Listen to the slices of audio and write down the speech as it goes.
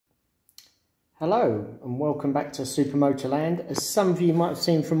Hello and welcome back to Supermotorland. As some of you might have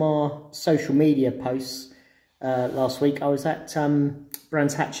seen from our social media posts last week, I was at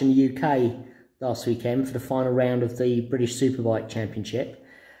Brands Hatch in the UK last weekend for the final round of the British Superbike Championship,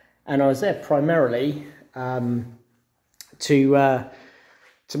 and I was there primarily to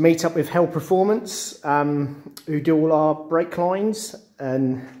meet up with Hell Performance, who do all our brake lines,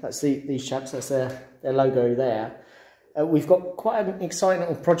 and that's these chaps. That's their logo there. We've got quite an exciting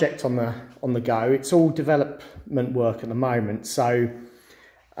little project on the go. It's all development work at the moment. So,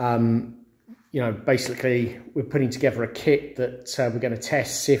 you know, basically we're putting together a kit that we're going to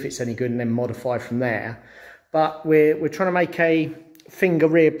test, see if it's any good, and then modify from there. But we're trying to make a finger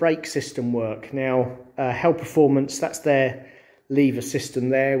rear brake system work. Now, Hell Performance, that's their lever system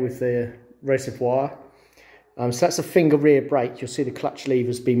there with the reservoir. So that's a finger rear brake. You'll see the clutch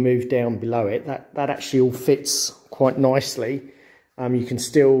levers being moved down below it. That actually all fits quite nicely. You can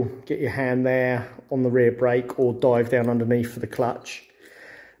still get your hand there on the rear brake or dive down underneath for the clutch.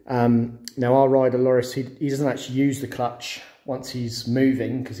 Now our rider Loris, he doesn't actually use the clutch once he's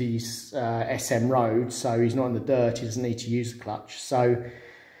moving because he's SM road, so he's not in the dirt. He doesn't need to use the clutch. So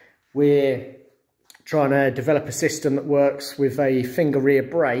we're trying to develop a system that works with a finger rear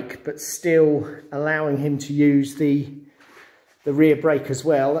brake, but still allowing him to use the rear brake as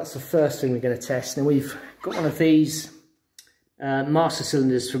well. That's the first thing we're going to test. And we've got one of these master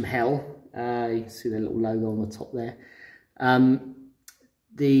cylinders from Hell. You can see their little logo on the top there.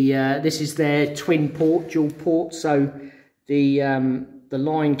 This is their twin port, dual port. So the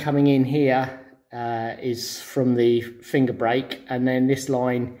line coming in here is from the finger brake, and then this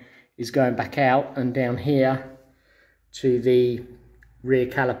line is going back out and down here to the rear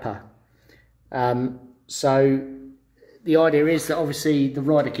caliper. So the idea is that obviously the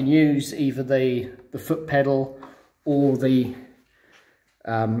rider can use either the foot pedal or the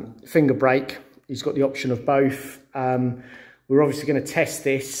finger brake. He's got the option of both. We're obviously going to test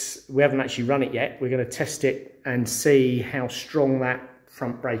this. We haven't actually run it yet. We're going to test it and see how strong that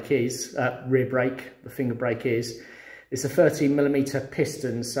front brake is, rear brake, the finger brake is. It's a 13mm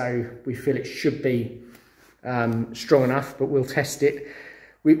piston, so we feel it should be strong enough, but we'll test it.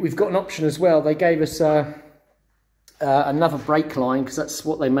 We've got an option as well. They gave us another brake line, because that's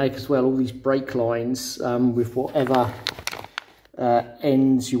what they make as well, all these brake lines with whatever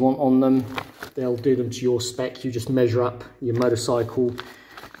ends you want on them. They'll do them to your spec. You just measure up your motorcycle,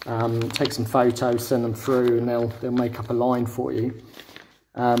 take some photos, send them through, and they'll make up a line for you.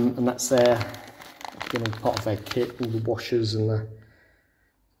 And that's part of their kit, all the washers and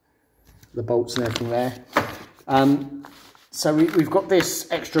the bolts and everything there. So we've got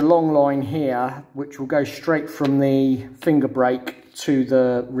this extra long line here, which will go straight from the finger brake to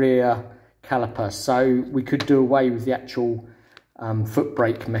the rear caliper. So we could do away with the actual foot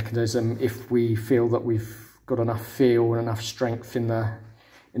brake mechanism if we feel that we've got enough feel and enough strength in the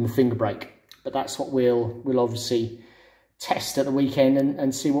finger brake. But that's what we'll obviously test at the weekend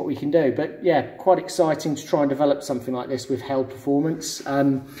and see what we can do. But yeah, quite exciting to try and develop something like this with Hell Performance.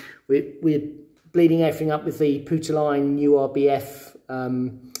 We're bleeding everything up with the Putaline URBF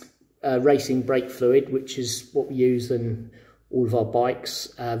racing brake fluid, which is what we use in all of our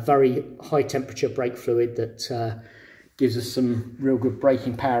bikes. Very high temperature brake fluid that gives us some real good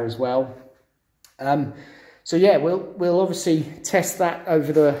braking power as well. So yeah, we'll obviously test that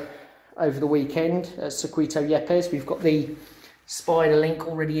over the weekend at Circuito Yepes. We've got the Spider link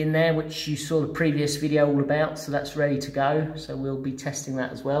already in there, which you saw the previous video all about, so that's ready to go. So we'll be testing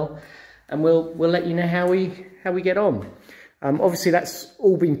that as well, and we'll let you know how we get on. Obviously that's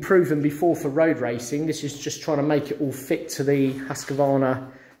all been proven before for road racing. This is just trying to make it all fit to the Husqvarna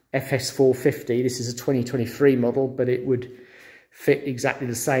FS450. This is a 2023 model, but it would fit exactly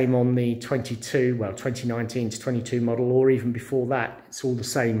the same on the 2019 to 22 model, or even before that. It's all the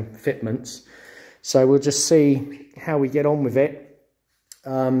same fitments. So we'll just see how we get on with it.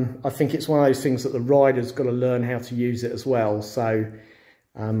 I think it's one of those things that the rider's got to learn how to use it as well. So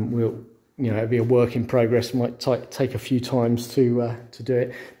it'll be a work in progress. Might take a few times to do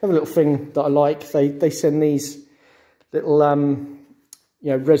it. Another little thing that I like, they send these little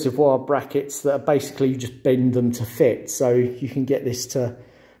reservoir brackets that are basically, you just bend them to fit, so you can get this to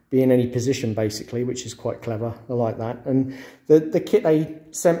be in any position basically, which is quite clever. I like that. And the kit they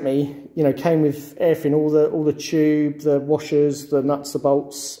sent me, came with everything, all the tube, the washers, the nuts, the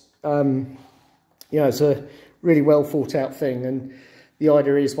bolts. It's a really well thought out thing, and the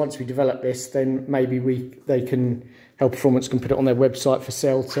idea is once we develop this, then maybe Hell Performance can put it on their website for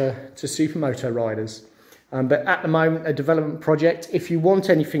sale to supermoto riders. But at the moment, a development project. If you want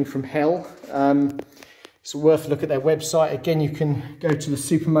anything from Hell, it's worth a look at their website. Again, you can go to the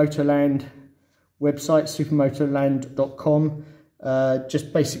Supermotoland website, supermotorland.com.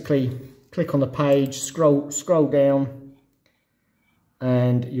 Just basically click on the page, scroll down,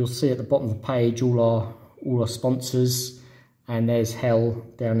 and you'll see at the bottom of the page all our sponsors. And there's Hell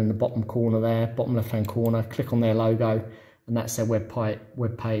down in the bottom corner there, bottom left hand corner. Click on their logo, and that's their web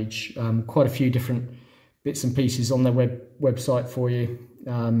page. Quite a few different bits and pieces on their website for you.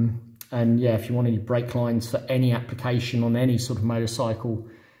 And yeah, if you want any brake lines for any application on any sort of motorcycle,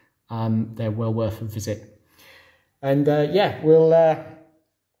 they're well worth a visit. And yeah, we'll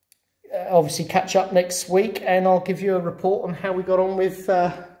obviously catch up next week, and I'll give you a report on how we got on with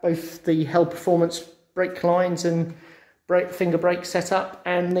both the Hell Performance brake lines and finger brake setup,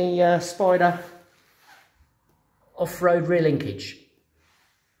 and the Spider off-road rear linkage.